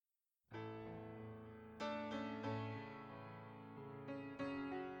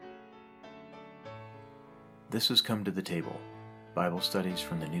This has come to the table, Bible studies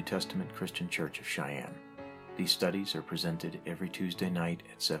from the New Testament Christian Church of Cheyenne. These studies are presented every Tuesday night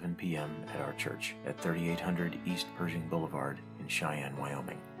at 7 p.m. at our church at 3800 East Pershing Boulevard in Cheyenne,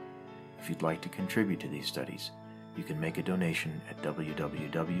 Wyoming. If you'd like to contribute to these studies, you can make a donation at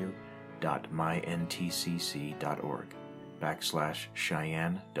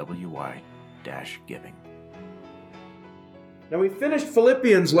www.myntcc.org/CheyenneWY-giving. Now we finished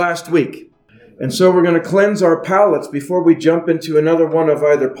Philippians last week. And so we're going to cleanse our palates before we jump into another one of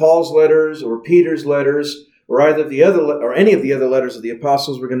either Paul's letters or Peter's letters or any of the other letters of the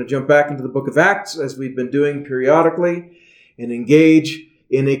apostles. We're going to jump back into the book of Acts as we've been doing periodically and engage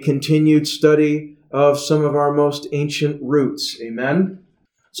in a continued study of some of our most ancient roots. Amen?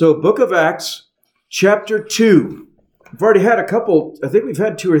 So book of Acts, chapter 2. We've already had I think we've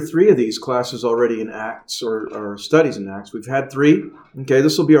had 2 or 3 of these classes already in Acts or studies in Acts. We've had 3. Okay,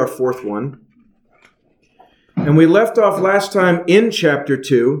 this will be our 4th one. And we left off last time in chapter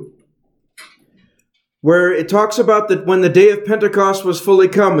 2, where it talks about that when the day of Pentecost was fully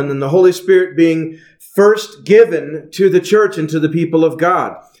come, and then the Holy Spirit being first given to the church and to the people of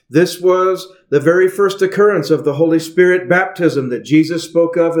God. This was the very first occurrence of the Holy Spirit baptism that Jesus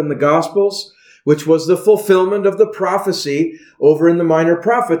spoke of in the Gospels, which was the fulfillment of the prophecy over in the Minor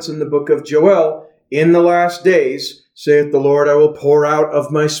Prophets in the book of Joel. In the last days, saith the Lord, I will pour out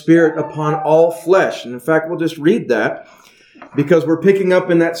of my Spirit upon all flesh. And in fact, we'll just read that because we're picking up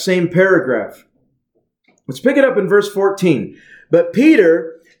in that same paragraph. Let's pick it up in verse 14. But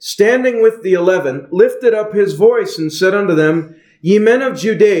Peter, standing with the 11, lifted up his voice and said unto them, Ye men of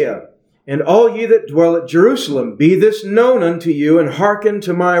Judea, and all ye that dwell at Jerusalem, be this known unto you, and hearken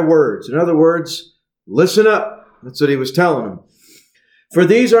to my words. In other words, listen up. That's what he was telling them. For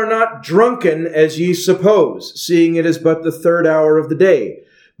these are not drunken as ye suppose, seeing it is but the 3rd hour of the day.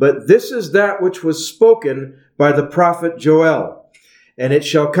 But this is that which was spoken by the prophet Joel. And it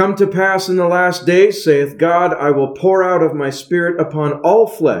shall come to pass in the last days, saith God, I will pour out of my Spirit upon all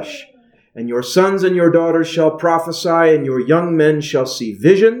flesh. And your sons and your daughters shall prophesy, and your young men shall see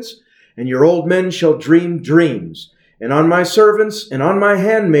visions, and your old men shall dream dreams. And on my servants and on my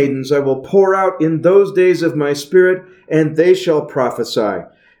handmaidens I will pour out in those days of my Spirit, and they shall prophesy.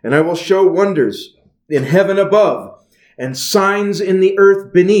 And I will show wonders in heaven above, and signs in the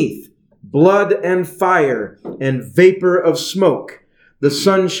earth beneath, blood and fire, and vapor of smoke. The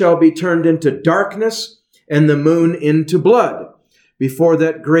sun shall be turned into darkness, and the moon into blood, before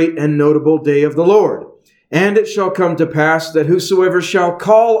that great and notable day of the Lord. And it shall come to pass that whosoever shall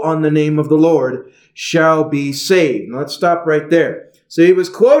call on the name of the Lord shall be saved. Now let's stop right there. So he was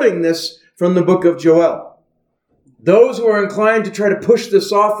quoting this from the book of Joel. Those who are inclined to try to push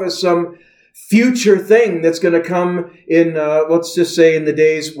this off as some future thing that's going to come in, let's just say in the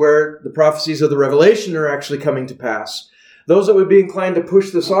days where the prophecies of the Revelation are actually coming to pass. Those that would be inclined to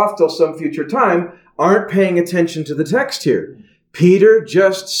push this off till some future time aren't paying attention to the text here. Peter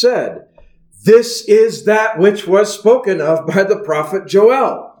just said, this is that which was spoken of by the prophet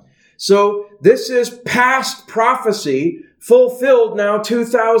Joel. So this is past prophecy fulfilled now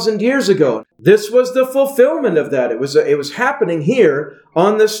 2,000 years ago. This was the fulfillment of that. It was happening here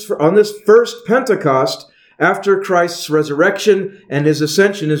on this first Pentecost after Christ's resurrection and his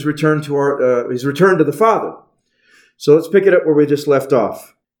ascension, his return to the Father. So let's pick it up where we just left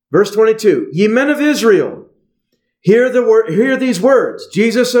off. Verse 22, Ye men of Israel, hear these words.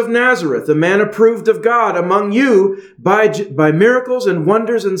 Jesus of Nazareth, a man approved of God among you by miracles and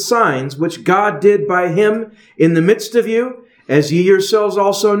wonders and signs, which God did by him in the midst of you, as ye yourselves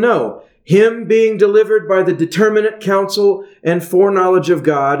also know. Him being delivered by the determinate counsel and foreknowledge of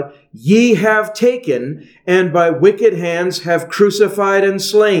God, ye have taken, and by wicked hands have crucified and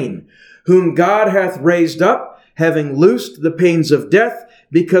slain, whom God hath raised up, having loosed the pains of death,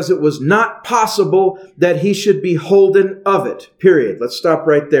 because it was not possible that he should be holden of it. Period. Let's stop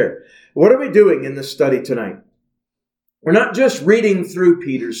right there. What are we doing in this study tonight? We're not just reading through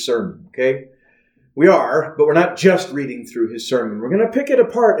Peter's sermon, okay? We are, but we're not just reading through his sermon. We're going to pick it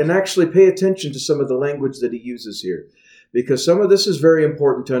apart and actually pay attention to some of the language that he uses here, because some of this is very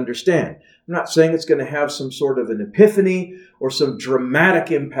important to understand. I'm not saying it's going to have some sort of an epiphany or some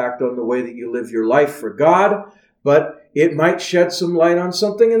dramatic impact on the way that you live your life for God, but it might shed some light on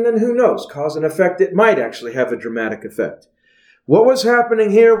something, and then who knows, cause and effect, it might actually have a dramatic effect. What was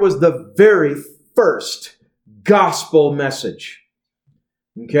happening here was the very first gospel message.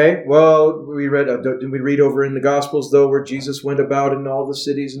 Okay, well, did we read over in the Gospels, though, where Jesus went about in all the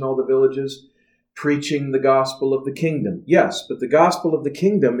cities and all the villages preaching the gospel of the kingdom? Yes, but the gospel of the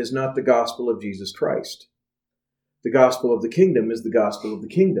kingdom is not the gospel of Jesus Christ. The gospel of the kingdom is the gospel of the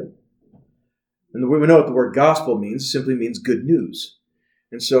kingdom. And we know what the word gospel means. It simply means good news.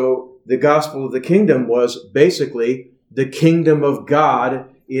 And so the gospel of the kingdom was basically the kingdom of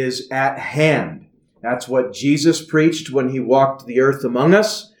God is at hand. That's what Jesus preached when he walked the earth among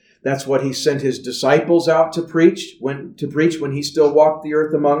us. That's what he sent his disciples out to preach when he still walked the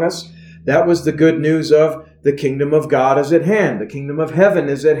earth among us. That was the good news of the kingdom of God is at hand. The kingdom of heaven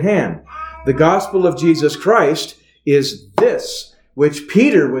is at hand. The gospel of Jesus Christ is this, which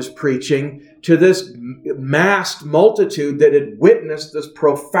Peter was preaching to this massed multitude that had witnessed this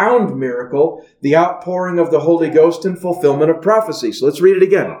profound miracle, the outpouring of the Holy Ghost and fulfillment of prophecy. So let's read it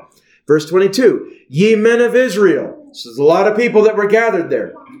again. Verse 22, ye men of Israel. So there's a lot of people that were gathered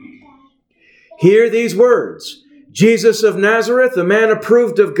there. Hear these words. Jesus of Nazareth, a man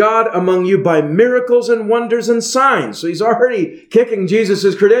approved of God among you by miracles and wonders and signs. So he's already kicking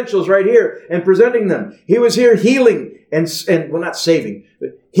Jesus' credentials right here and presenting them. He was here healing and not saving,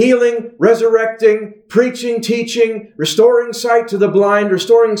 but healing, resurrecting, preaching, teaching, restoring sight to the blind,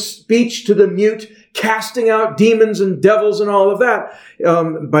 restoring speech to the mute, casting out demons and devils and all of that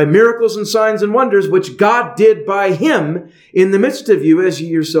by miracles and signs and wonders, which God did by him in the midst of you, as you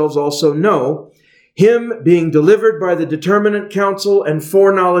yourselves also know. Him being delivered by the determinate counsel and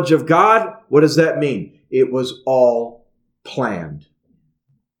foreknowledge of God. What does that mean? It was all planned.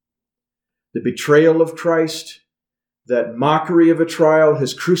 The betrayal of Christ, that mockery of a trial,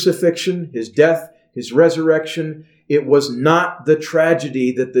 his crucifixion, his death, his resurrection, it was not the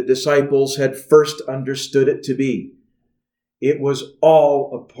tragedy that the disciples had first understood it to be. It was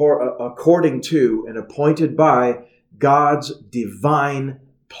all according to and appointed by God's divine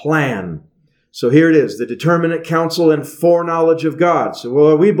plan. So here it is, the determinate counsel and foreknowledge of God. So,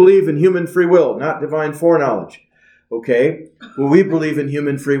 well, we believe in human free will, not divine foreknowledge. Okay? Well, we believe in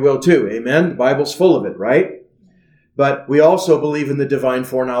human free will too. Amen? The Bible's full of it, right? But we also believe in the divine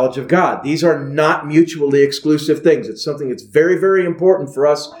foreknowledge of God. These are not mutually exclusive things. It's something that's very, very important for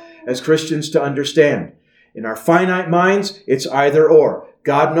us as Christians to understand. In our finite minds, it's either or.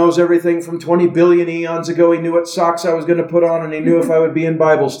 God knows everything from 20 billion eons ago. He knew what socks I was going to put on, and he knew if I would be in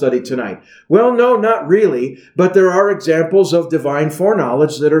Bible study tonight. Well, no, not really, but there are examples of divine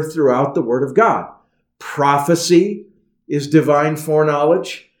foreknowledge that are throughout the Word of God. Prophecy is divine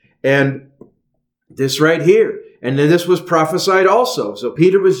foreknowledge, and this right here. And then this was prophesied also. So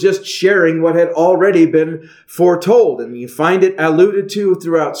Peter was just sharing what had already been foretold. And you find it alluded to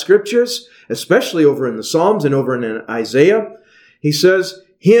throughout Scriptures, especially over in the Psalms and over in Isaiah. He says,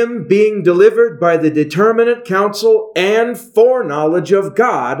 him being delivered by the determinate counsel and foreknowledge of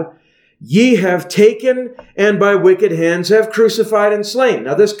God, ye have taken and by wicked hands have crucified and slain.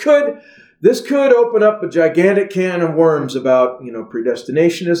 Now this could open up a gigantic can of worms about,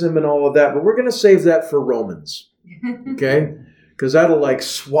 predestinationism and all of that, but we're going to save that for Romans. Okay? Because that'll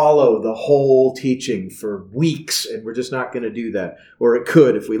swallow the whole teaching for weeks, and we're just not going to do that. Or it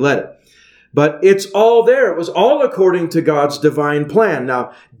could if we let it. But it's all there. It was all according to God's divine plan.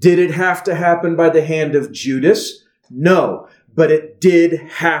 Now, did it have to happen by the hand of Judas? No. But it did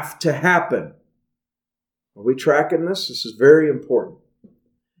have to happen. Are we tracking this? This is very important.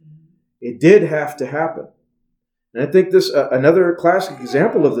 It did have to happen. And I think this another classic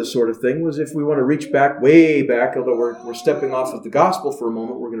example of this sort of thing was if we want to reach way back, although we're stepping off of the gospel for a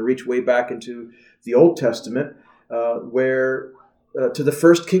moment, we're going to reach way back into the Old Testament, where to the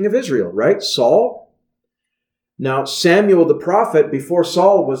first king of Israel, right? Saul. Now, Samuel the prophet, before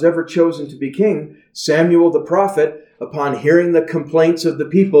Saul was ever chosen to be king, Samuel the prophet, upon hearing the complaints of the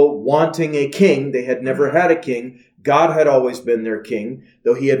people wanting a king, they had never had a king. God had always been their king,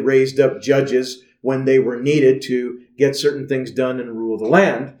 though he had raised up judges when they were needed to get certain things done and rule the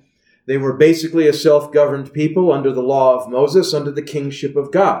land. They were basically a self-governed people under the law of Moses, under the kingship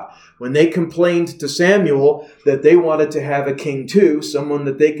of God. When they complained to Samuel that they wanted to have a king too, someone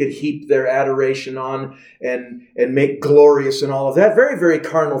that they could heap their adoration on and make glorious and all of that, very, very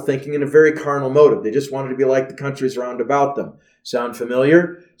carnal thinking and a very carnal motive. They just wanted to be like the countries round about them. Sound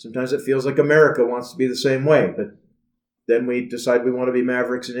familiar? Sometimes it feels like America wants to be the same way, but then we decide we want to be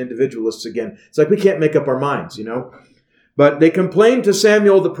mavericks and individualists again. It's like we can't make up our minds, But they complained to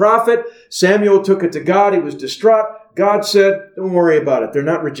Samuel the prophet. Samuel took it to God. He was distraught. God said, don't worry about it. They're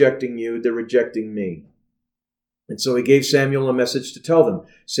not rejecting you. They're rejecting me. And so he gave Samuel a message to tell them.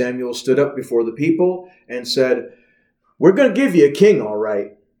 Samuel stood up before the people and said, we're going to give you a king, all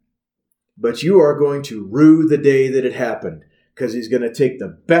right. But you are going to rue the day that it happened. Because he's going to take the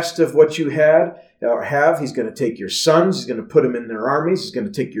best of what you had or have. He's going to take your sons. He's going to put them in their armies. He's going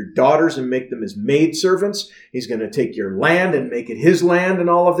to take your daughters and make them his maidservants. He's going to take your land and make it his land and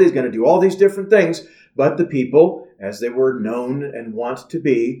all of this. He's going to do all these different things. But the people, as they were known and want to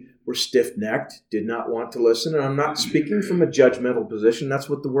be, were stiff-necked, did not want to listen. And I'm not speaking from a judgmental position. That's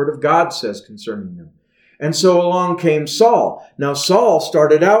what the Word of God says concerning them. And so along came Saul. Now Saul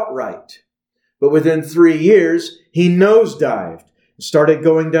started out right, but within 3 years, he nosedived, started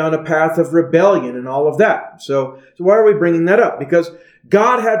going down a path of rebellion and all of that. So why are we bringing that up? Because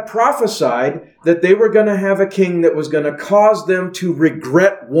God had prophesied that they were going to have a king that was going to cause them to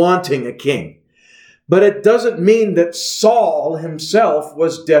regret wanting a king. But it doesn't mean that Saul himself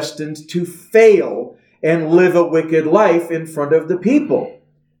was destined to fail and live a wicked life in front of the people.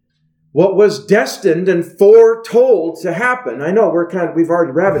 What was destined and foretold to happen, I know we've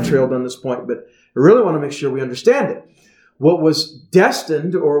already rabbit trailed on this point, but I really want to make sure we understand it. What was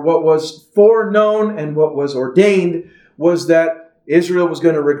destined, or what was foreknown and what was ordained, was that Israel was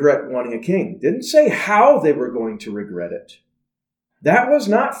going to regret wanting a king. It didn't say how they were going to regret it. That was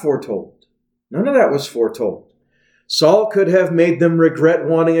not foretold. None of that was foretold. Saul could have made them regret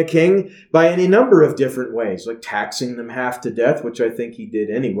wanting a king by any number of different ways, like taxing them half to death, which I think he did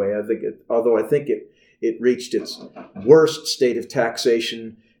anyway. Although I think it reached its worst state of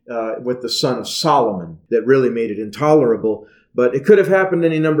taxation with the son of Solomon that really made it intolerable. But it could have happened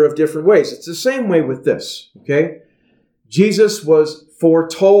any number of different ways. It's the same way with this, okay? Jesus was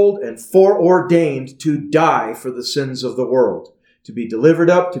foretold and foreordained to die for the sins of the world, to be delivered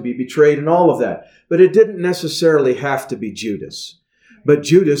up, to be betrayed, and all of that. But it didn't necessarily have to be Judas. But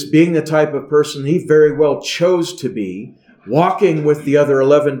Judas, being the type of person he very well chose to be, walking with the other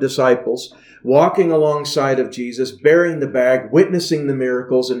 11 disciples, walking alongside of Jesus, bearing the bag, witnessing the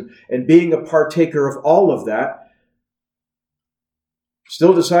miracles, and being a partaker of all of that,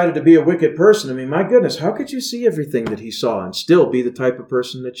 still decided to be a wicked person. I mean, my goodness, how could you see everything that he saw and still be the type of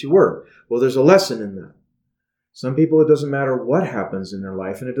person that you were? Well, there's a lesson in that. Some people, it doesn't matter what happens in their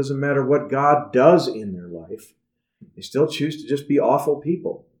life, and it doesn't matter what God does in their life. They still choose to just be awful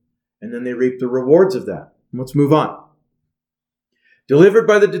people. And then they reap the rewards of that. Let's move on. Delivered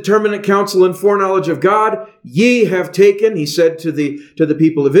by the determinate counsel and foreknowledge of God, ye have taken, he said to the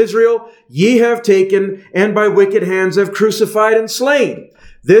people of Israel, ye have taken, and by wicked hands have crucified and slain.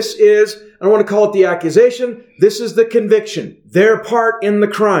 This is, I don't want to call it the accusation, this is the conviction, their part in the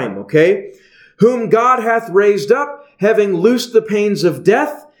crime, okay? Whom God hath raised up, having loosed the pains of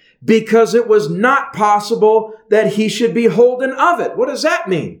death, because it was not possible that he should be holden of it. What does that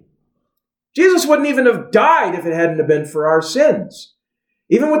mean? Jesus wouldn't even have died if it hadn't have been for our sins.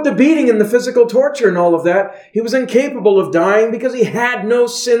 Even with the beating and the physical torture and all of that, he was incapable of dying because he had no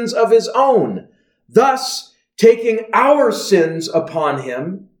sins of his own. Thus, taking our sins upon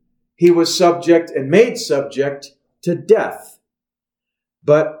him, he was subject and made subject to death.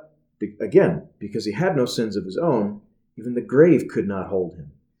 But again, because he had no sins of his own, even the grave could not hold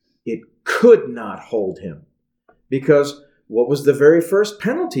him. It could not hold him. Because what was the very first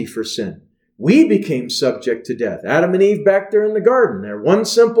penalty for sin? We became subject to death. Adam and Eve back there in the garden. Their one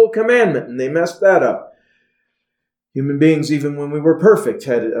simple commandment, and they messed that up. Human beings, even when we were perfect,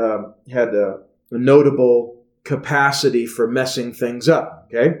 had a notable capacity for messing things up.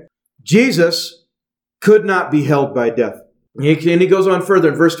 Okay, Jesus could not be held by death. And he goes on further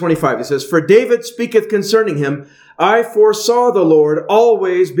in verse 25. He says, For David speaketh concerning him, I foresaw the Lord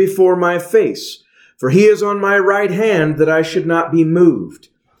always before my face. For he is on my right hand, that I should not be moved.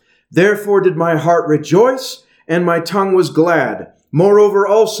 Therefore did my heart rejoice, and my tongue was glad. Moreover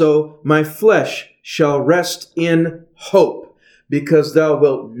also, my flesh shall rest in hope, because thou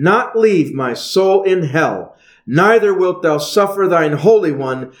wilt not leave my soul in hell, neither wilt thou suffer thine Holy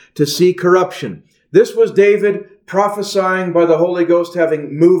One to see corruption. This was David prophesying by the Holy Ghost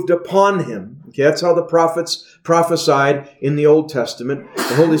having moved upon him. Okay, that's how the prophets prophesied in the Old Testament.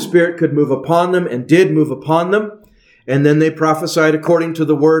 The Holy Spirit could move upon them and did move upon them. And then they prophesied according to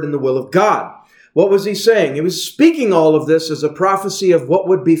the word and the will of God. What was he saying? He was speaking all of this as a prophecy of what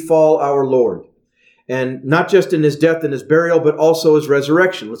would befall our Lord. And not just in his death and his burial, but also his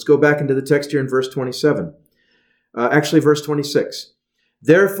resurrection. Let's go back into the text here in verse 27. Verse 26.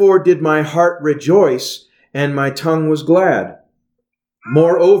 Therefore did my heart rejoice, and my tongue was glad.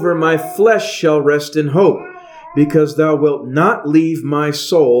 Moreover, my flesh shall rest in hope, because thou wilt not leave my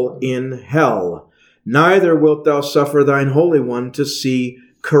soul in hell. Neither wilt thou suffer thine Holy One to see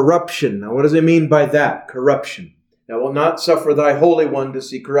corruption. Now, what does it mean by that? Corruption. Thou wilt not suffer thy Holy One to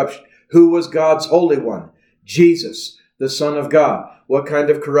see corruption. Who was God's Holy One? Jesus, the Son of God. What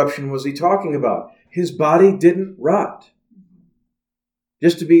kind of corruption was he talking about? His body didn't rot.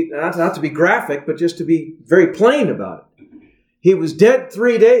 Just to be, not to be graphic, but just to be very plain about it. He was dead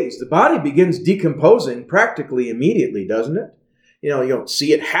 3 days. The body begins decomposing practically immediately, doesn't it? You don't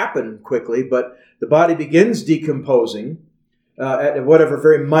see it happen quickly, but the body begins decomposing. at whatever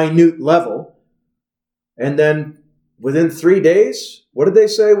very minute level. And then within 3 days, what did they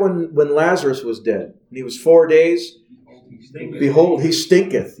say when Lazarus was dead? And he was 4 days. Behold, he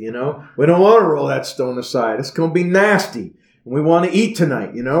stinketh, We don't want to roll that stone aside. It's going to be nasty. And we want to eat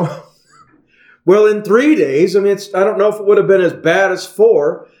tonight, Well, in 3 days, I don't know if it would have been as bad as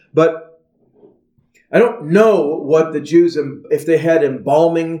 4, but I don't know what the Jews, if they had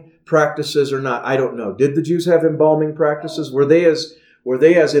embalming practices or not. I don't know. Did the Jews have embalming practices? Were they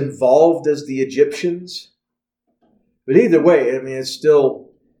as involved as the Egyptians? But either way, it's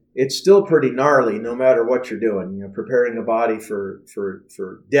still pretty gnarly no matter what you're doing, preparing a body for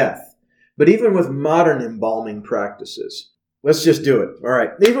death. But even with modern embalming practices, let's just do it. All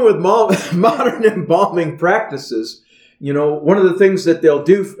right. Even with modern embalming practices, one of the things that they'll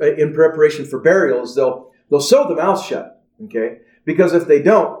do in preparation for burial is they'll sew the mouth shut, okay? Because if they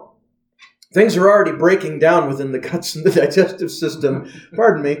don't, things are already breaking down within the guts and the digestive system,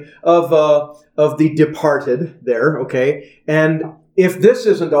 of the departed there, okay? And if this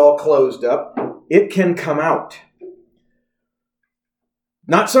isn't all closed up, it can come out.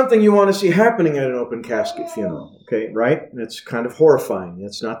 Not something you want to see happening at an open casket funeral, okay, right? It's kind of horrifying.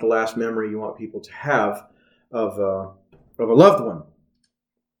 It's not the last memory you want people to have of a loved one.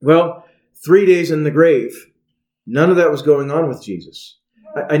 Well, 3 days in the grave, none of that was going on with Jesus.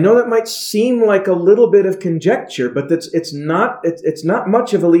 I know that might seem like a little bit of conjecture, but it's not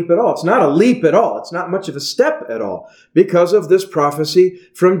much of a leap at all. It's not a leap at all. It's not much of a step at all because of this prophecy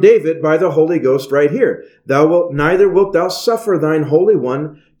from David by the Holy Ghost right here. Neither wilt thou suffer thine Holy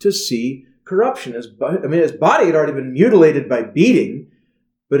One to see corruption. His body had already been mutilated by beating,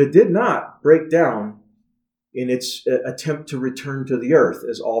 but it did not break down in its attempt to return to the earth,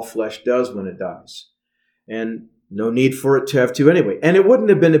 as all flesh does when it dies. And no need for it to have to anyway. And it wouldn't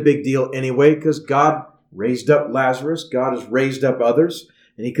have been a big deal anyway, because God raised up Lazarus. God has raised up others,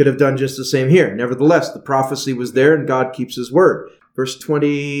 and he could have done just the same here. Nevertheless, the prophecy was there, and God keeps his word. Verse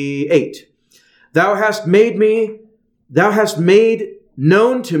 28. Thou hast made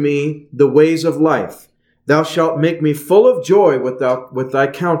known to me the ways of life. Thou shalt make me full of joy with thy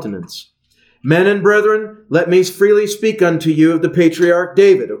countenance. Men and brethren, let me freely speak unto you of the patriarch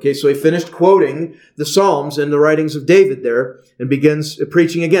David. Okay, so he finished quoting the Psalms and the writings of David there and begins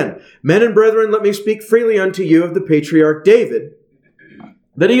preaching again. Men and brethren, let me speak freely unto you of the patriarch David,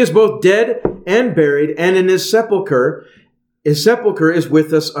 that he is both dead and buried, and in his sepulchre is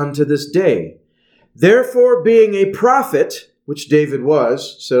with us unto this day. Therefore, being a prophet, which David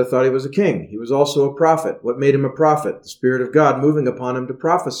was, I thought he was a king. He was also a prophet. What made him a prophet? The Spirit of God moving upon him to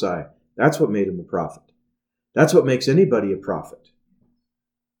prophesy. That's what made him a prophet. That's what makes anybody a prophet.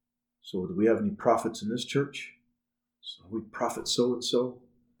 So do we have any prophets in this church? So we prophet so-and-so?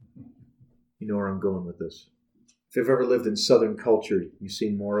 You know where I'm going with this. If you've ever lived in Southern culture, you've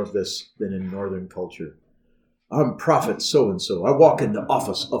seen more of this than in Northern culture. I'm prophet so-and-so. I walk in the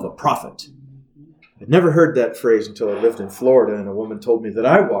office of a prophet. I'd never heard that phrase until I lived in Florida, and a woman told me that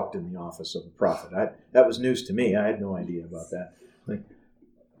I walked in the office of a prophet. That was news to me. I had no idea about that.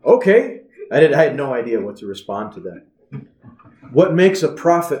 Okay, I had no idea what to respond to that. What makes a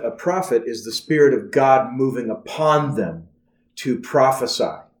prophet is the Spirit of God moving upon them to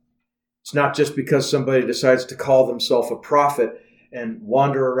prophesy. It's not just because somebody decides to call themselves a prophet and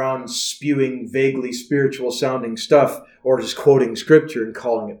wander around spewing vaguely spiritual sounding stuff or just quoting scripture and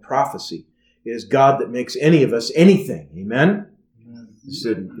calling it prophecy. It is God that makes any of us anything. Amen?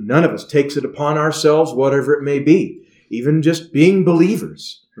 None of us takes it upon ourselves, whatever it may be. Even just being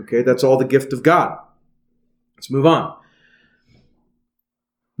believers. Okay, that's all the gift of God. Let's move on.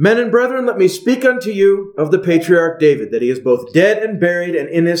 Men and brethren, let me speak unto you of the patriarch David, that he is both dead and buried, and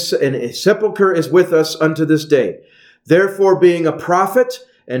in his sepulchre is with us unto this day. Therefore, being a prophet,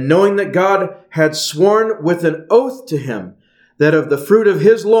 and knowing that God had sworn with an oath to him, that of the fruit of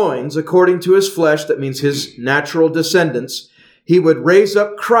his loins, according to his flesh, that means his natural descendants, he would raise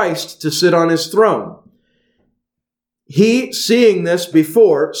up Christ to sit on his throne. He, seeing this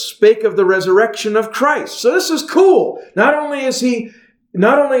before, spake of the resurrection of Christ. So this is cool. Not only is he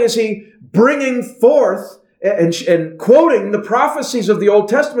bringing forth and quoting the prophecies of the Old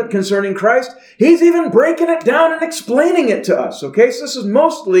Testament concerning Christ, he's even breaking it down and explaining it to us. Okay, so this is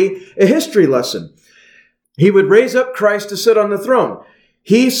mostly a history lesson. He would raise up Christ to sit on the throne.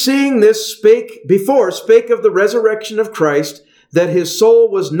 He, seeing this, spake of the resurrection of Christ, that his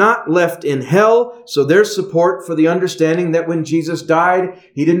soul was not left in hell. So there's support for the understanding that when Jesus died,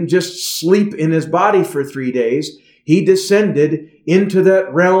 he didn't just sleep in his body for 3 days. He descended into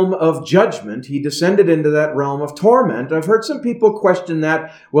that realm of judgment. He descended into that realm of torment. I've heard some people question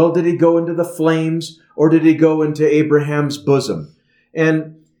that. Well, did he go into the flames or did he go into Abraham's bosom?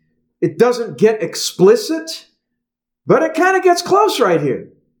 And it doesn't get explicit, but it kind of gets close right here.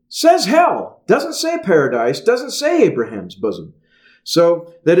 Says hell. Doesn't say paradise. Doesn't say Abraham's bosom.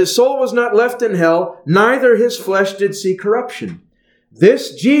 So that his soul was not left in hell, neither his flesh did see corruption.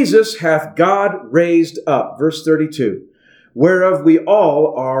 This Jesus hath God raised up. Verse 32. Whereof we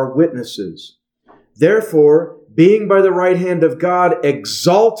all are witnesses. Therefore, being by the right hand of God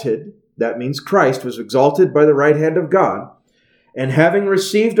exalted, that means Christ was exalted by the right hand of God, and having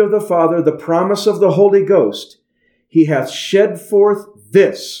received of the Father the promise of the Holy Ghost, he hath shed forth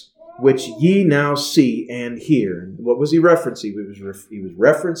this, which ye now see and hear. What was he referencing? He was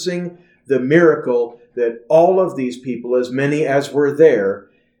referencing the miracle that all of these people, as many as were there,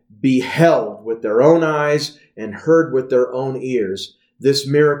 beheld with their own eyes and heard with their own ears, this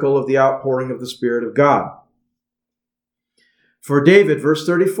miracle of the outpouring of the Spirit of God. For David, verse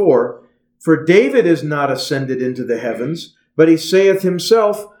 34, for David is not ascended into the heavens, but he saith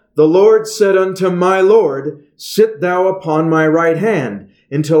himself, the Lord said unto my Lord, sit thou upon my right hand,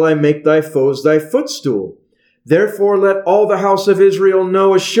 until I make thy foes thy footstool. Therefore let all the house of Israel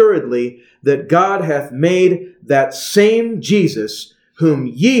know assuredly that God hath made that same Jesus, whom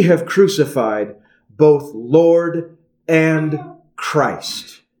ye have crucified, both Lord and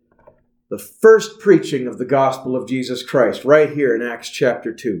Christ. The first preaching of the gospel of Jesus Christ, right here in Acts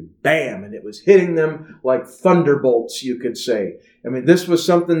chapter 2. Bam! And it was hitting them like thunderbolts, you could say. I mean, this was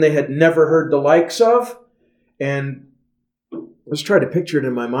something they had never heard the likes of. And let's try to picture it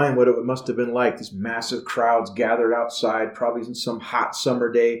in my mind what it must have been like. These massive crowds gathered outside, probably in some hot summer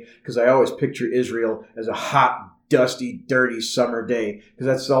day, because I always picture Israel as a hot, dusty, dirty summer day, because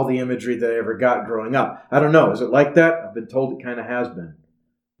that's all the imagery that I ever got growing up. I don't know. Is it like that? I've been told it kind of has been.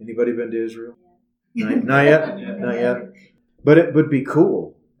 Anybody been to Israel? Not yet? Not yet. But it would be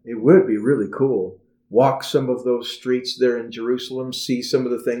cool. It would be really cool. Walk some of those streets there in Jerusalem, see some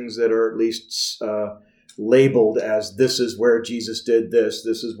of the things that are at least labeled as this is where Jesus did this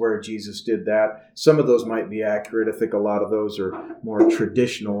is where Jesus did that. Some of those might be accurate. I think a lot of those are more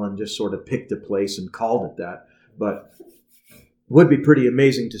traditional and just sort of picked a place and called it that. But it would be pretty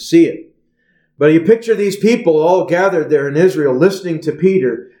amazing to see it. But you picture these people all gathered there in Israel listening to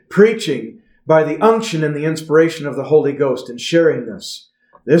Peter preaching by the unction and the inspiration of the Holy Ghost and sharing this.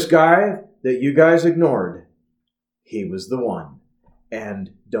 This guy that you guys ignored, he was the one.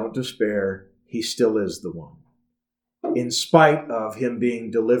 And don't despair, he still is the one. In spite of him being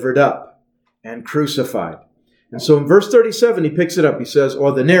delivered up and crucified. And so in verse 37, he picks it up. He says,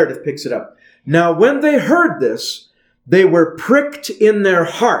 or the narrative picks it up. Now when they heard this, they were pricked in their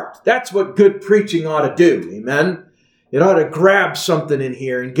heart. That's what good preaching ought to do. Amen? It ought to grab something in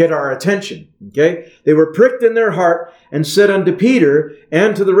here and get our attention. Okay? They were pricked in their heart and said unto Peter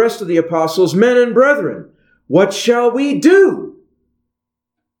and to the rest of the apostles, men and brethren, what shall we do?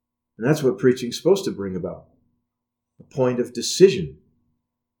 And that's what preaching's supposed to bring about. A point of decision.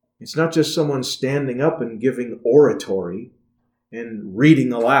 It's not just someone standing up and giving oratory and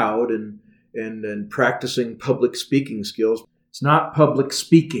reading aloud and practicing public speaking skills. It's not public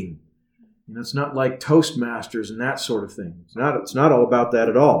speaking. It's not like Toastmasters and that sort of thing. It's not all about that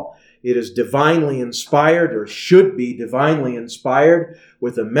at all. It is divinely inspired, or should be divinely inspired,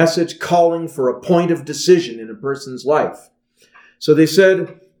 with a message calling for a point of decision in a person's life. So they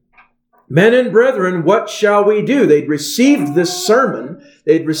said, men and brethren, what shall we do? They'd received this sermon.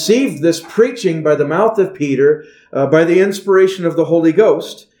 They'd received this preaching by the mouth of Peter, by the inspiration of the Holy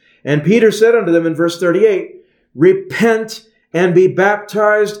Ghost. And Peter said unto them in verse 38, repent and be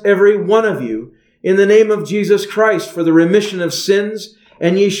baptized every one of you in the name of Jesus Christ for the remission of sins,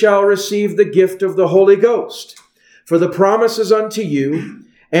 and ye shall receive the gift of the Holy Ghost. For the promise is unto you,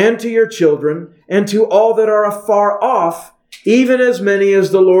 and to your children, and to all that are afar off, even as many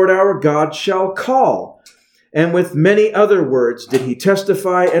as the Lord our God shall call. And with many other words did he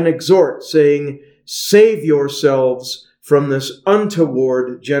testify and exhort, saying, save yourselves from this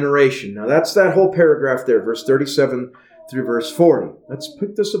untoward generation. Now that's that whole paragraph there, verse 37 through verse 40. Let's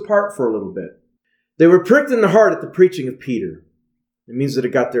pick this apart for a little bit. They were pricked in the heart at the preaching of Peter. It means that it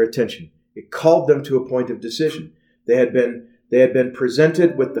got their attention. It called them to a point of decision. They had been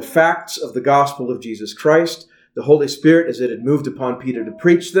presented with the facts of the gospel of Jesus Christ. The Holy Spirit, as it had moved upon Peter to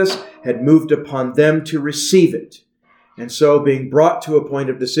preach this, had moved upon them to receive it. And so, being brought to a point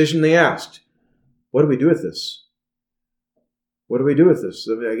of decision, they asked, what do we do with this? What do we do with this?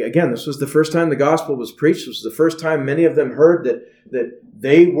 Again, this was the first time the gospel was preached. This was the first time many of them heard that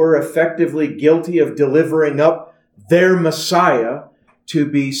they were effectively guilty of delivering up their Messiah to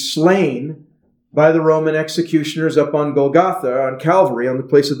be slain by the Roman executioners up on Golgotha, on Calvary, on the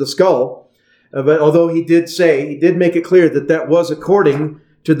place of the skull. But although he did make it clear that that was according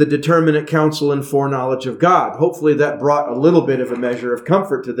to the determinate counsel and foreknowledge of God. Hopefully that brought a little bit of a measure of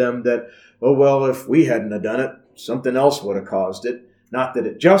comfort to them that, oh, well, if we hadn't have done it, something else would have caused it. Not that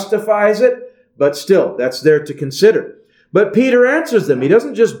it justifies it, but still, that's there to consider. But Peter answers them. He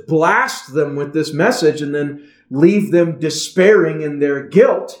doesn't just blast them with this message and then leave them despairing in their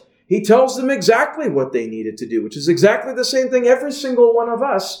guilt. He tells them exactly what they needed to do, which is exactly the same thing every single one of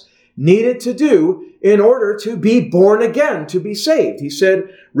us needed to do in order to be born again, to be saved. He said,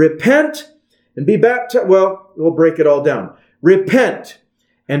 repent and be baptized. Well, we'll break it all down. Repent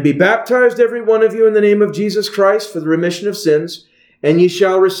and be baptized, every one of you, in the name of Jesus Christ for the remission of sins, and ye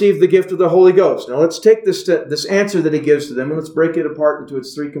shall receive the gift of the Holy Ghost. Now let's take this answer that he gives to them and let's break it apart into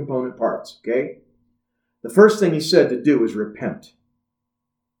its three component parts, okay? The first thing he said to do is repent.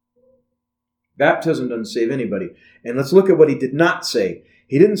 Baptism doesn't save anybody. And let's look at what he did not say.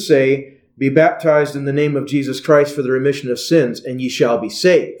 He didn't say, be baptized in the name of Jesus Christ for the remission of sins, and ye shall be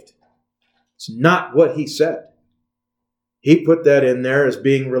saved. It's not what he said. He put that in there as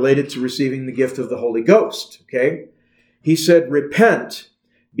being related to receiving the gift of the Holy Ghost, okay? He said, repent,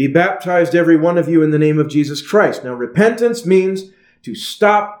 be baptized, every one of you, in the name of Jesus Christ. Now, repentance means to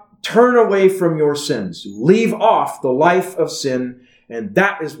stop, turn away from your sins, leave off the life of sin. And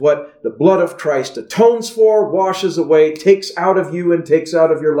that is what the blood of Christ atones for, washes away, takes out of you and takes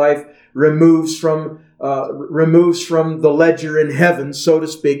out of your life, removes from the ledger in heaven, so to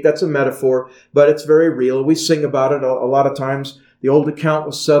speak. That's a metaphor, but it's very real. We sing about it a lot of times. The old account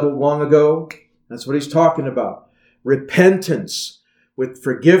was settled long ago. That's what he's talking about. Repentance with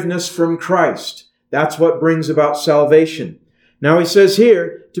forgiveness from Christ. That's what brings about salvation. Now he says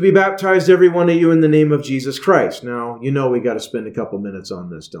here, to be baptized, every one of you, in the name of Jesus Christ. Now, you know we got to spend a couple minutes on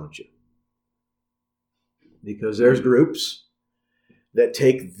this, don't you? Because there's groups that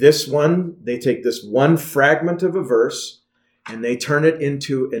take this one fragment of a verse, and they turn it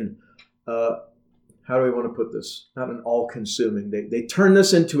into how do we want to put this? Not an all-consuming. They turn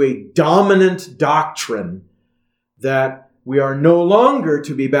this into a dominant doctrine that we are no longer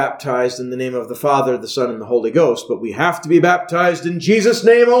to be baptized in the name of the Father, the Son, and the Holy Ghost, but we have to be baptized in Jesus'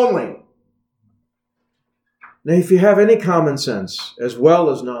 name only. Now, if you have any common sense, as well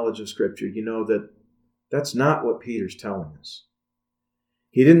as knowledge of Scripture, you know that that's not what Peter's telling us.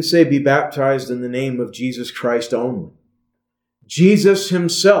 He didn't say be baptized in the name of Jesus Christ only. Jesus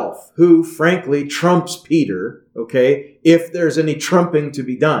himself, who frankly trumps Peter, okay, if there's any trumping to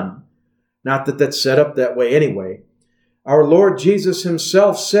be done, not that that's set up that way anyway, our Lord Jesus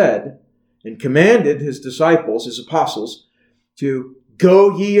himself said and commanded his disciples, his apostles, to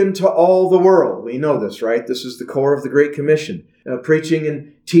go ye into all the world. We know this, right? This is the core of the Great Commission. Preaching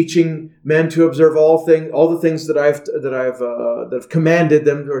and teaching men to observe all the things that I've commanded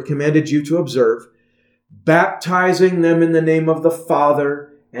them or commanded you to observe, baptizing them in the name of the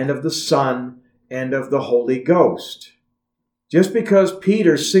Father and of the Son and of the Holy Ghost. Just because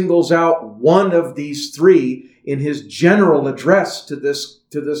Peter singles out one of these three in his general address to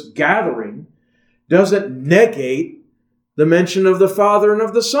this gathering doesn't negate the mention of the Father and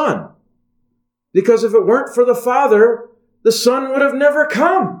of the Son. Because if it weren't for the Father, the Son would have never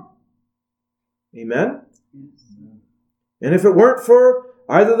come. Amen? And if it weren't for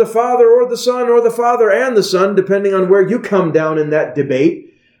either the Father or the Son or the Father and the Son, depending on where you come down in that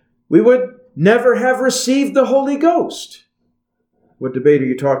debate, we would never have received the Holy Ghost. What debate are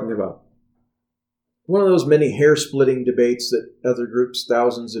you talking about? One of those many hair-splitting debates that other groups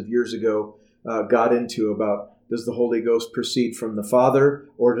thousands of years ago got into about, does the Holy Ghost proceed from the Father,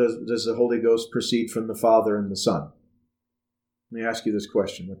 or does the Holy Ghost proceed from the Father and the Son? Let me ask you this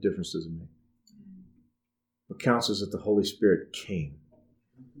question. What difference does it make? What counts is that the Holy Spirit came.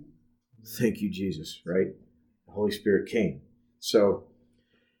 Thank you, Jesus, right? The Holy Spirit came. So,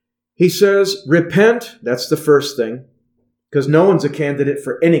 he says, repent. That's the first thing. Because no one's a candidate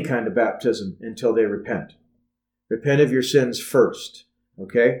for any kind of baptism until they repent. Repent of your sins first.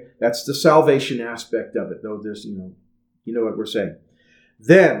 Okay? That's the salvation aspect of it. Though there's, you know what we're saying.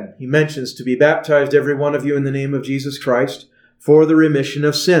 Then, he mentions to be baptized, every one of you, in the name of Jesus Christ for the remission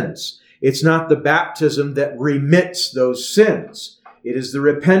of sins. It's not the baptism that remits those sins. It is the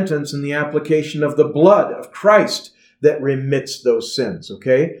repentance and the application of the blood of Christ that remits those sins.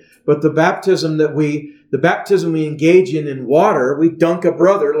 Okay? But the baptism we engage in water, we dunk a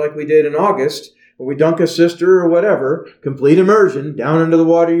brother like we did in August, or we dunk a sister or whatever, complete immersion, down into the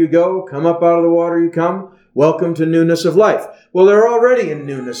water you go, come up out of the water you come, welcome to newness of life. Well, they're already in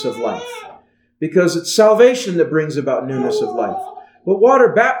newness of life. because it's salvation that brings about newness of life. But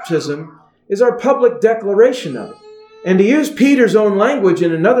water baptism is our public declaration of it. And to use Peter's own language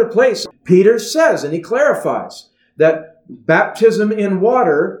in another place, Peter says, and he clarifies, that baptism in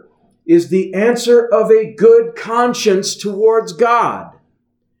water is the answer of a good conscience towards God.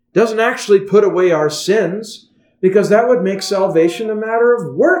 Doesn't actually put away our sins, because that would make salvation a matter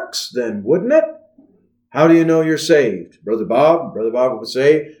of works then, wouldn't it? How do you know you're saved? Brother Bob would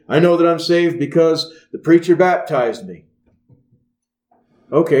say, I know that I'm saved because the preacher baptized me.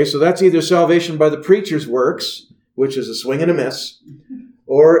 Okay, so that's either salvation by the preacher's works, which is a swing and a miss,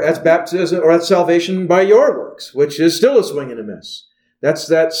 or that's baptism, or that's salvation by your works, which is still a swing and a miss. That's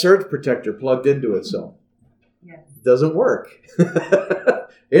that surge protector plugged into itself. Yeah. Doesn't work.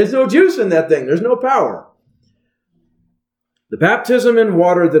 There's no juice in that thing. There's no power. The baptism in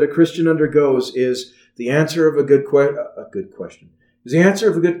water that a Christian undergoes is the answer of a good question. Is the answer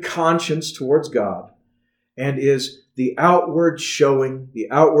of a good conscience towards God, and is the outward showing, the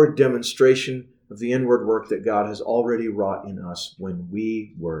outward demonstration of the inward work that God has already wrought in us when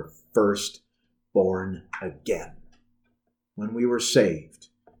we were first born again. When we were saved,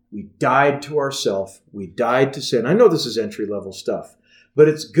 we died to ourselves, we died to sin. I know this is entry-level stuff, but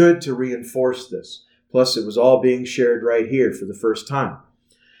it's good to reinforce this. Plus, it was all being shared right here for the first time.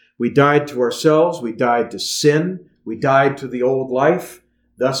 We died to ourselves, we died to sin, we died to the old life.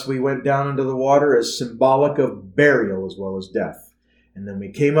 Thus we went down into the water as symbolic of burial as well as death. And then we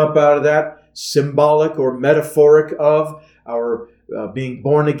came up out of that, symbolic or metaphoric of our being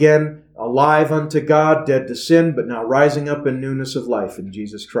born again, alive unto God, dead to sin, but now rising up in newness of life in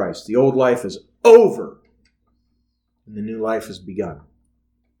Jesus Christ. The old life is over, and the new life has begun.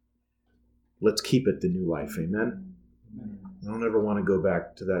 Let's keep it the new life, amen? I don't ever want to go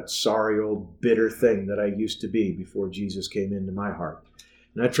back to that sorry old bitter thing that I used to be before Jesus came into my heart.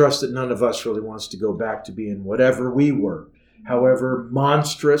 And I trust that none of us really wants to go back to being whatever we were, however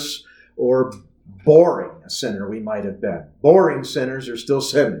monstrous or boring a sinner we might have been. Boring sinners are still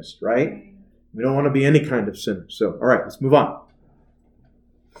sinners, right? We don't want to be any kind of sinner. So, all right, let's move on.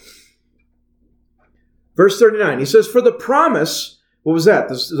 Verse 39, he says, for the promise... What was that?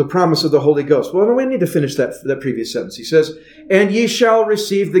 The promise of the Holy Ghost. Well, we need to finish that previous sentence. He says, and ye shall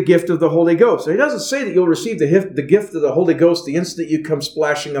receive the gift of the Holy Ghost. So he doesn't say that you'll receive the gift of the Holy Ghost the instant you come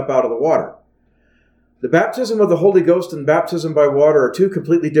splashing up out of the water. The baptism of the Holy Ghost and baptism by water are two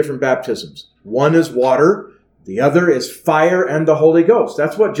completely different baptisms. One is water, the other is fire and the Holy Ghost.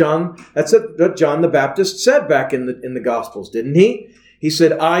 That's what John the Baptist said back in the Gospels, didn't he? He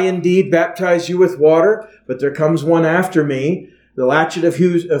said, I indeed baptize you with water, but there comes one after me, the latchet of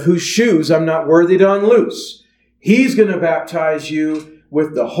whose shoes I'm not worthy to unloose. He's going to baptize you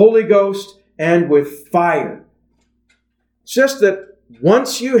with the Holy Ghost and with fire. It's just that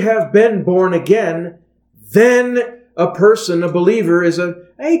once you have been born again, then a person, a believer,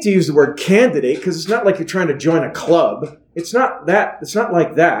 I hate to use the word candidate because it's not like you're trying to join a club. It's not that. It's not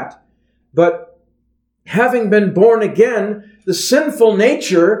like that. But having been born again, the sinful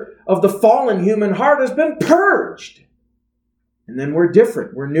nature of the fallen human heart has been purged. And then we're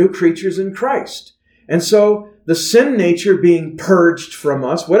different. We're new creatures in Christ. And so the sin nature being purged from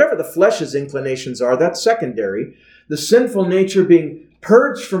us, whatever the flesh's inclinations are, that's secondary. The sinful nature being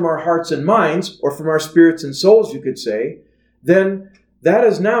purged from our hearts and minds, or from our spirits and souls, you could say, then that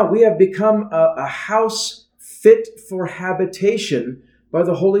is now, we have become a house fit for habitation by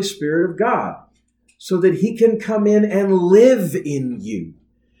the Holy Spirit of God, so that He can come in and live in you.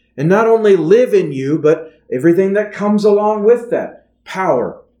 And not only live in you, but everything that comes along with that.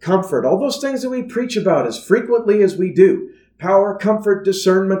 Power, comfort, all those things that we preach about as frequently as we do. Power, comfort,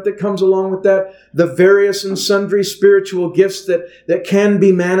 discernment that comes along with that. The various and sundry spiritual gifts that can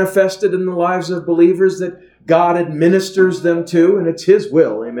be manifested in the lives of believers that God administers them to. And it's His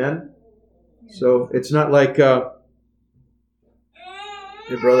will, amen? So it's not like, hey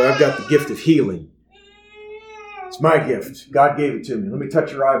brother, I've got the gift of healing. It's my gift. God gave it to me. Let me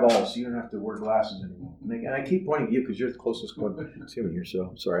touch your eyeballs so you don't have to wear glasses anymore. And I keep pointing at you because you're the closest one to me here. So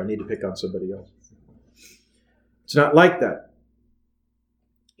I'm sorry, I need to pick on somebody else. It's not like that.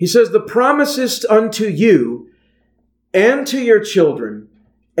 He says, the promise is unto you and to your children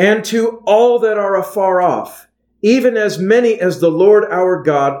and to all that are afar off, even as many as the Lord our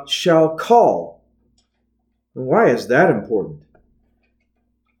God shall call. And why is that important?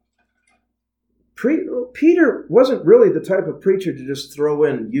 Peter wasn't really the type of preacher to just throw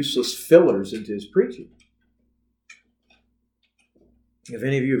in useless fillers into his preaching. If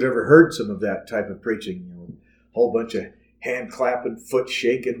any of you have ever heard some of that type of preaching, a whole bunch of hand clapping, foot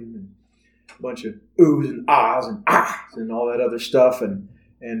shaking, and a bunch of oohs and ahs and ahs and all that other stuff, and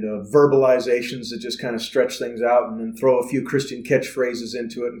verbalizations that just kind of stretch things out and then throw a few Christian catchphrases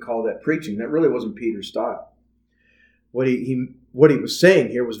into it and call that preaching. That really wasn't Peter's style. What he was saying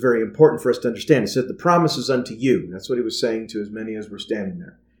here was very important for us to understand. He said, the promise is unto you. That's what he was saying to as many as were standing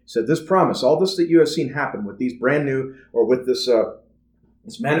there. He said, this promise, all this that you have seen happen with these brand new, or with this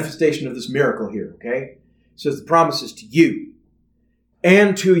manifestation of this miracle here, okay? He says the promise is to you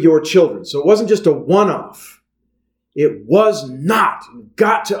and to your children. So it wasn't just a one-off. It was not. You've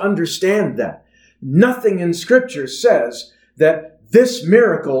got to understand that. Nothing in Scripture says that this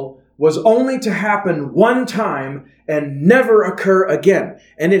miracle was only to happen one time and never occur again.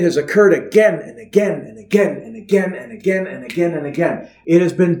 And it has occurred again and again and again and again and again and again and again. It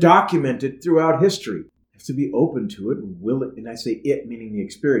has been documented throughout history. You have to be open to it and willing. And I say it meaning the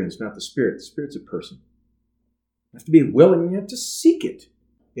experience, not the Spirit. The Spirit's a person. You have to be willing and you have to seek it.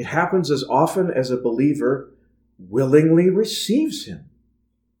 It happens as often as a believer willingly receives Him.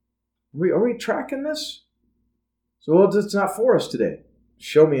 Are we tracking this? So it's not for us today.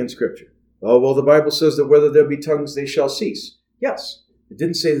 Show me in Scripture. Oh, well, the Bible says that whether there be tongues, they shall cease. Yes, it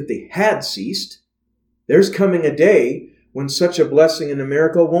didn't say that they had ceased. There's coming a day when such a blessing and a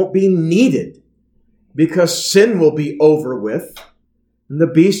miracle won't be needed because sin will be over with. And the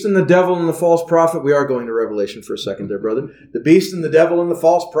beast and the devil and the false prophet, we are going to Revelation for a second there, brother. The beast and the devil and the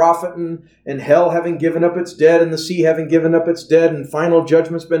false prophet and hell having given up its dead and the sea having given up its dead and final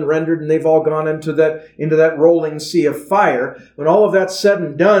judgment's been rendered and they've all gone into that rolling sea of fire. When all of that's said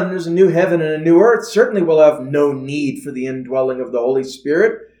and done, there's a new heaven and a new earth. Certainly we'll have no need for the indwelling of the Holy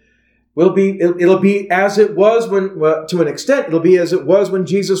Spirit. It'll be as it was to an extent, it'll be as it was when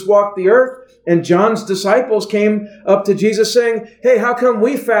Jesus walked the earth and John's disciples came up to Jesus saying, hey, how come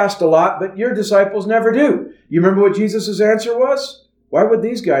we fast a lot, but your disciples never do? You remember what Jesus' answer was? Why would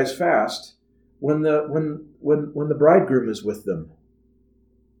these guys fast when the bridegroom is with them?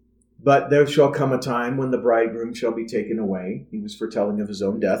 But there shall come a time when the bridegroom shall be taken away. He was foretelling of his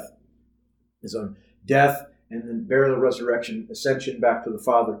own death and then burial, resurrection, ascension back to the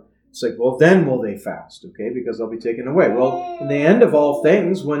Father. It's like, well, then will they fast, okay? Because they'll be taken away. Well, in the end of all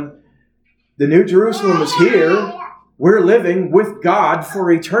things, when the New Jerusalem is here, we're living with God for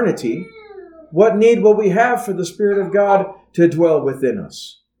eternity. What need will we have for the Spirit of God to dwell within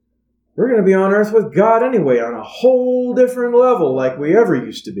us? We're going to be on earth with God anyway, on a whole different level like we ever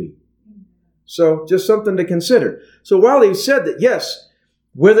used to be. So, just something to consider. So, while he said that, yes,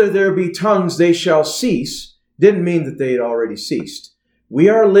 whether there be tongues, they shall cease, didn't mean that they had already ceased. We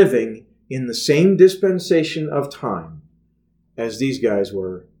are living in the same dispensation of time as these guys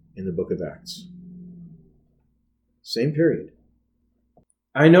were in the book of Acts. Same period.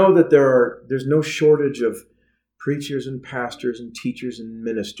 I know that there's no shortage of preachers and pastors and teachers and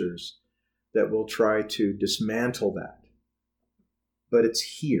ministers that will try to dismantle that. But it's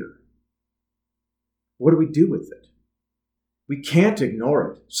here. What do we do with it? We can't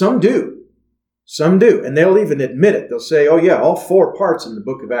ignore it. Some do. Some do, and they'll even admit it. They'll say, oh yeah, all 4 parts in the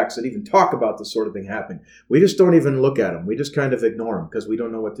book of Acts that even talk about this sort of thing happening. We just don't even look at them. We just kind of ignore them because we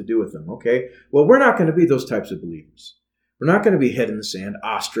don't know what to do with them, okay? Well, we're not going to be those types of believers. We're not going to be head in the sand,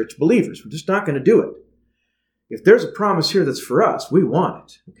 ostrich believers. We're just not going to do it. If there's a promise here that's for us, we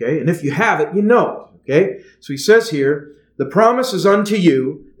want it, okay? And if you have it, you know it, okay? So he says here, the promise is unto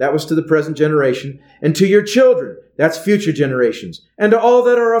you, that was to the present generation, and to your children, that's future generations, and to all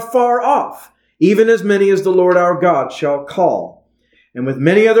that are afar off, even as many as the Lord our God shall call. And with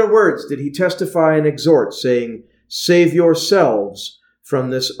many other words did he testify and exhort, saying, save yourselves from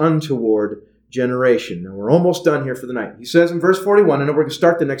this untoward generation. Now we're almost done here for the night. He says in verse 41, and then we're going to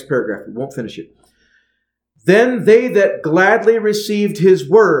start the next paragraph. We won't finish it. Then they that gladly received his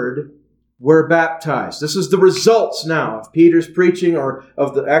word were baptized. This is the results now of Peter's preaching, or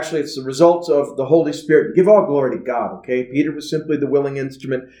it's the results of the Holy Spirit. Give all glory to God, okay? Peter was simply the willing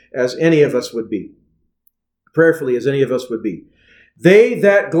instrument, as any of us would be. Prayerfully, as any of us would be. They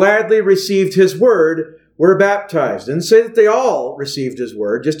that gladly received his word were baptized. Didn't say that they all received his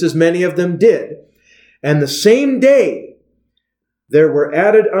word, just as many of them did. And the same day there were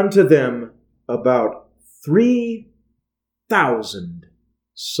added unto them about 3,000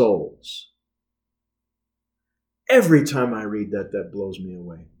 souls. Every time I read that, that blows me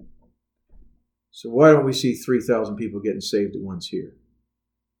away. So why don't we see 3,000 people getting saved at once here?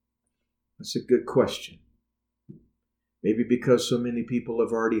 That's a good question. Maybe because so many people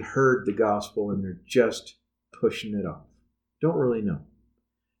have already heard the gospel and they're just pushing it off. Don't really know.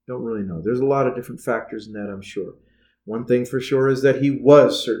 There's a lot of different factors in that, I'm sure. One thing for sure is that he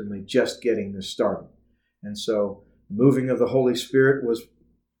was certainly just getting this started. And so the moving of the Holy Spirit was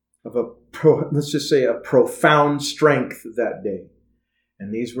of a profound strength that day.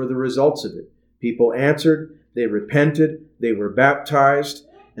 And these were the results of it. People answered, they repented, they were baptized.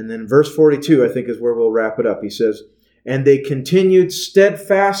 And then verse 42, I think, is where we'll wrap it up. He says, and they continued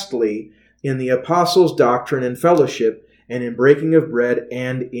steadfastly in the apostles' doctrine and fellowship, and in breaking of bread,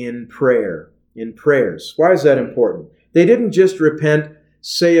 and in prayer. In prayers. Why is that important? They didn't just repent,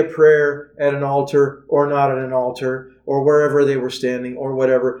 say a prayer at an altar or not at an altar or wherever they were standing or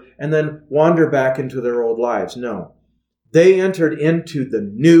whatever, and then wander back into their old lives. No. They entered into the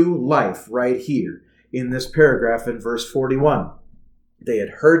new life right here in this paragraph in verse 41. They had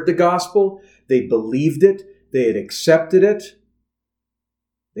heard the gospel, they believed it, they had accepted it,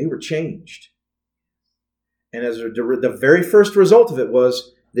 they were changed. And as the very first result of it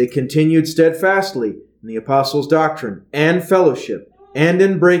was, they continued steadfastly in the apostles' doctrine and fellowship, and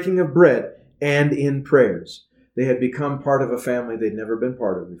in breaking of bread, and in prayers. They had become part of a family they'd never been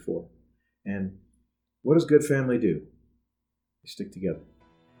part of before. And what does good family do? They stick together.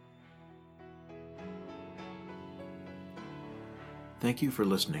 Thank you for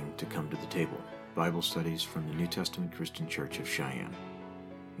listening to Come to the Table, Bible studies from the New Testament Christian Church of Cheyenne.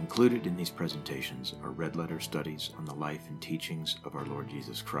 Included in these presentations are red letter studies on the life and teachings of our Lord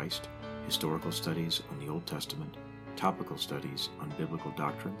Jesus Christ, historical studies on the Old Testament, topical studies on biblical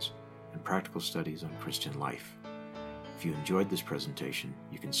doctrines, and practical studies on Christian life. If you enjoyed this presentation,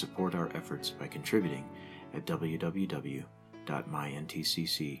 you can support our efforts by contributing at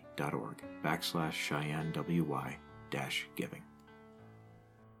www.myntcc.org/CheyenneWY-giving.